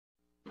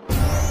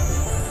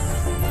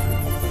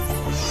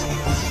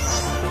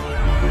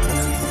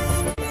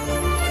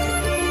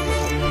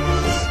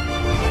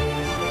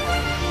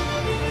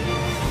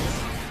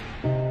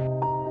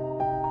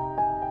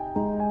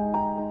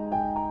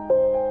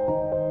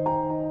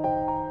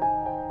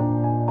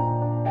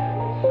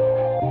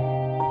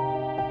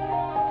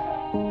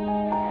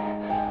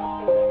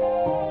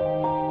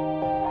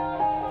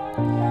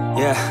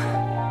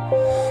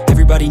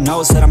Everybody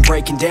knows that I'm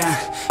breaking down.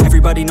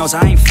 Everybody knows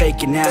I ain't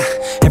faking now.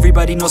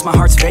 Everybody knows my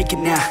heart's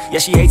vacant now. Yeah,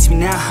 she hates me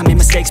now, I made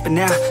mistakes, but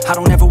now I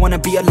don't ever wanna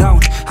be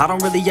alone. I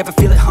don't really ever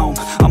feel at home.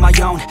 On my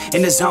own,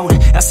 in the zone,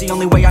 that's the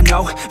only way I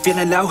know.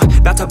 Feeling low,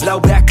 about to blow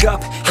back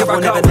up. Here I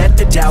won't ever let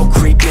the doubt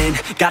creep in.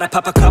 Gotta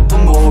pop a couple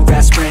more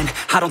aspirin.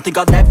 I don't think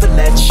I'll ever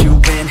let you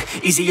in.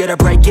 Easier to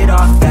break it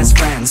off as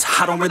friends.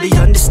 I don't really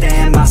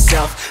understand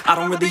myself. I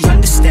don't really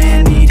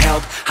understand, need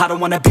help. I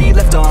don't wanna be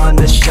left on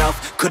the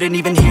shelf. Couldn't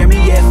even hear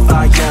me if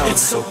I yelled.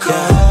 It's so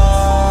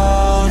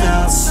cold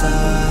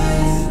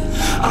outside,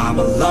 I'm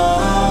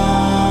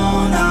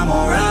alone, I'm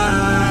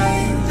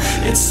alright.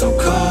 It's so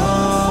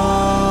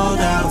cold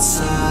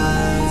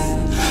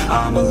outside,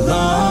 I'm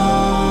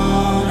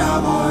alone,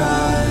 I'm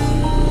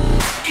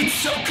alright. It's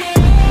so cold.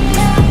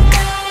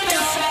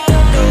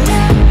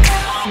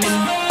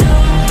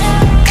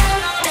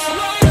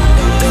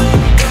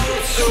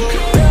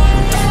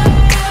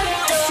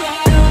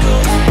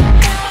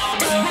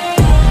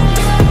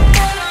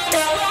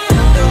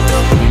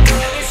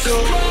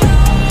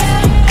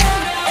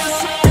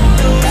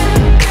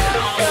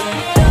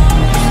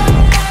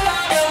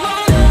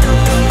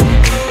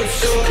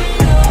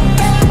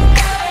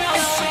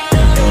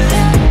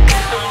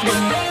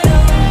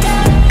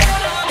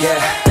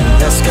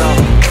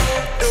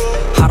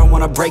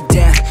 Break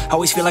down,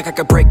 always feel like I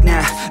could break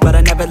now, but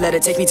I never let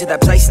it take me to that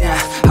place now.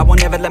 I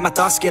won't ever let my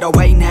thoughts get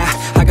away now.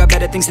 I got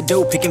better things to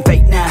do, picking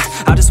fate now.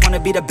 I just wanna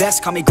be the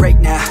best, call me great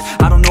now.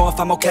 I don't know if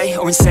I'm okay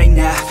or insane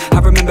now. I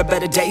remember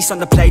better days on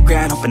the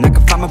playground, hoping I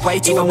can find my way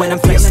to even when I'm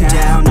feeling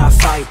down, I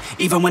fight.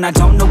 Even when I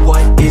don't know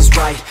what is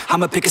right,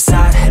 I'ma pick a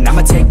side and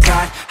I'ma take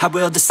pride. I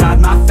will decide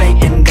my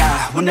fate and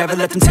I will never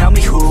let them tell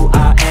me who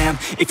I am.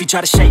 If you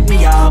try to shape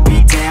me, I'll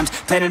be damned.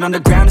 Planet on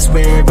the ground is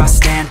where I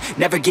stand.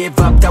 Never give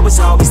up, that was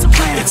always the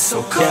plan. It's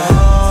so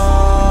cold